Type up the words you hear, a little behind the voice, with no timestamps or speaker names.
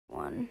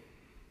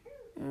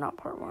Not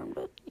part 1,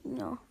 but, you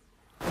know.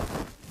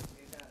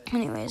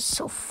 Anyways,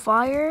 so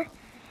fire.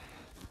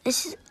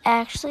 This is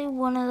actually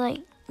one of,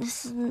 like,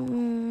 this is,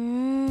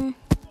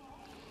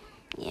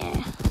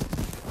 yeah.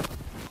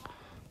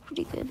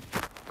 Pretty good.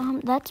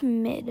 That's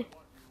mid.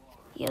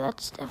 Yeah,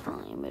 that's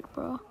definitely mid,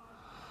 bro.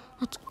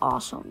 That's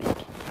also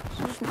mid.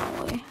 There's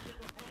no way.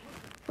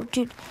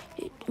 Dude,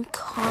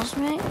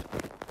 Cosmic,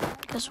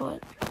 guess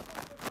what?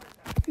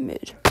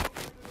 Mid.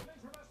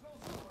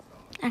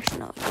 Actually,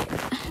 no,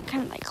 yeah, I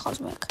kind of like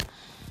Cosmic.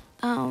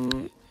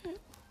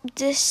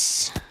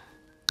 This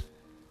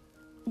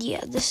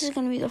is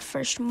gonna be the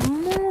first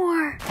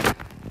more.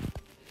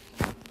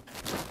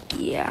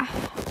 Yeah.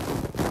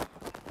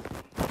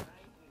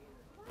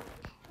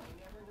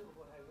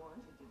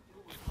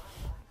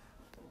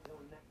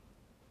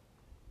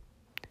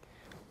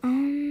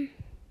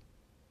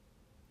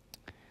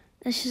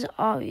 This is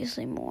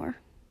obviously more.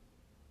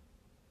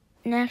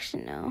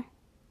 Actually, no.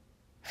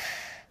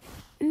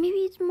 Maybe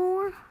it's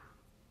more?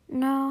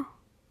 No.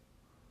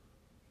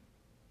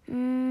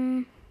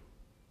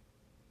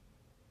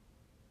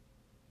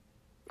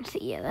 So,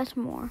 yeah, that's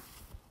more.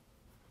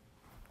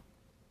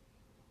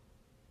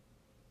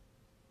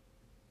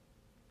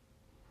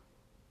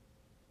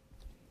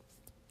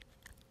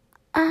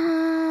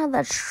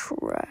 That's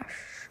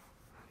trash.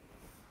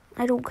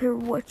 I don't care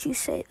what you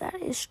say,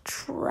 that is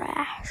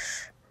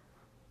trash.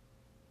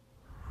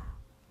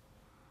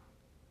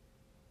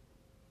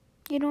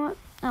 You know what?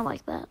 I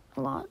like that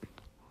a lot.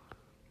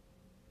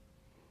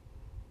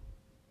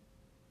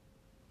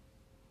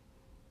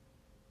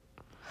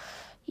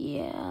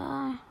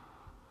 Yeah.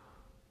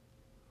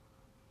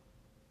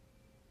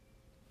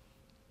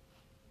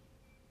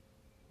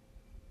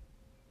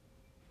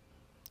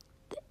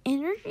 The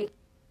energy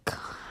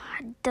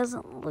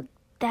doesn't look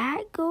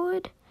that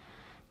good,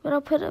 but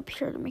I'll put it up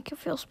here to make it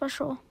feel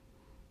special.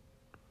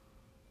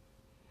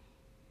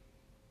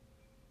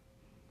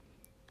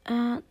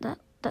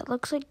 That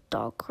looks like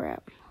dog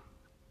crap.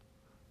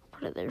 I'll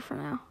put it there for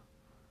now.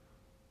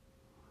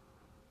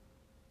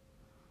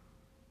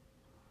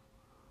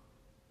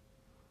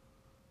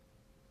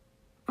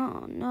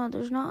 Oh no,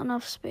 there's not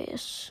enough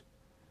space.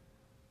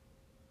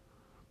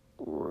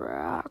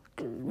 Rock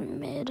is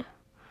mid.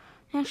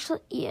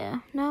 Actually, yeah,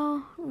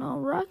 no,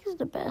 rock is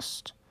the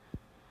best.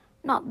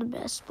 Not the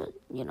best, but,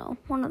 you know,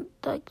 one of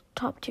the, like,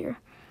 top tier.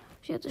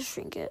 So you have to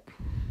shrink it.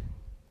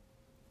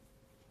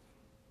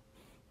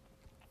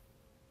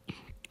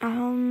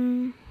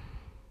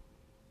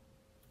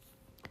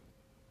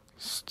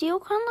 Steel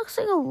kind of looks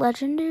like a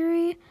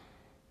legendary,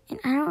 and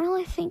I don't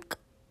really think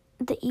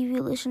the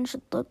evolution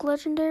should look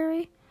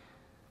legendary.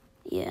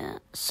 Yeah,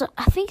 so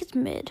I think it's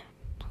mid.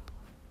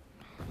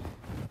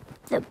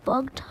 The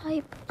bug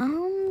type,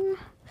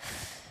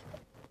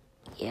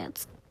 yeah,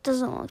 it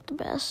doesn't look the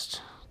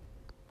best.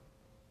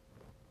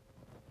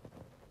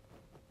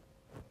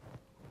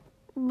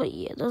 But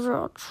yeah, those are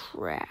all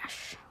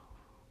trash.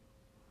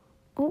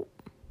 Oh.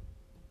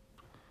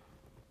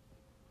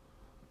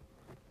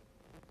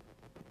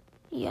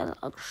 Yeah,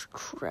 that looks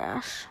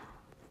trash.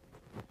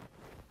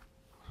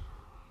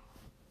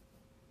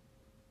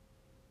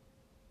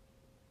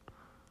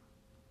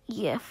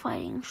 Yeah,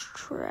 fighting's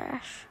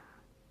trash.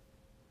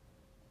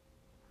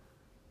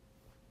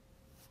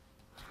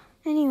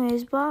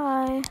 Anyways,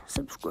 bye.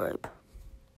 Subscribe.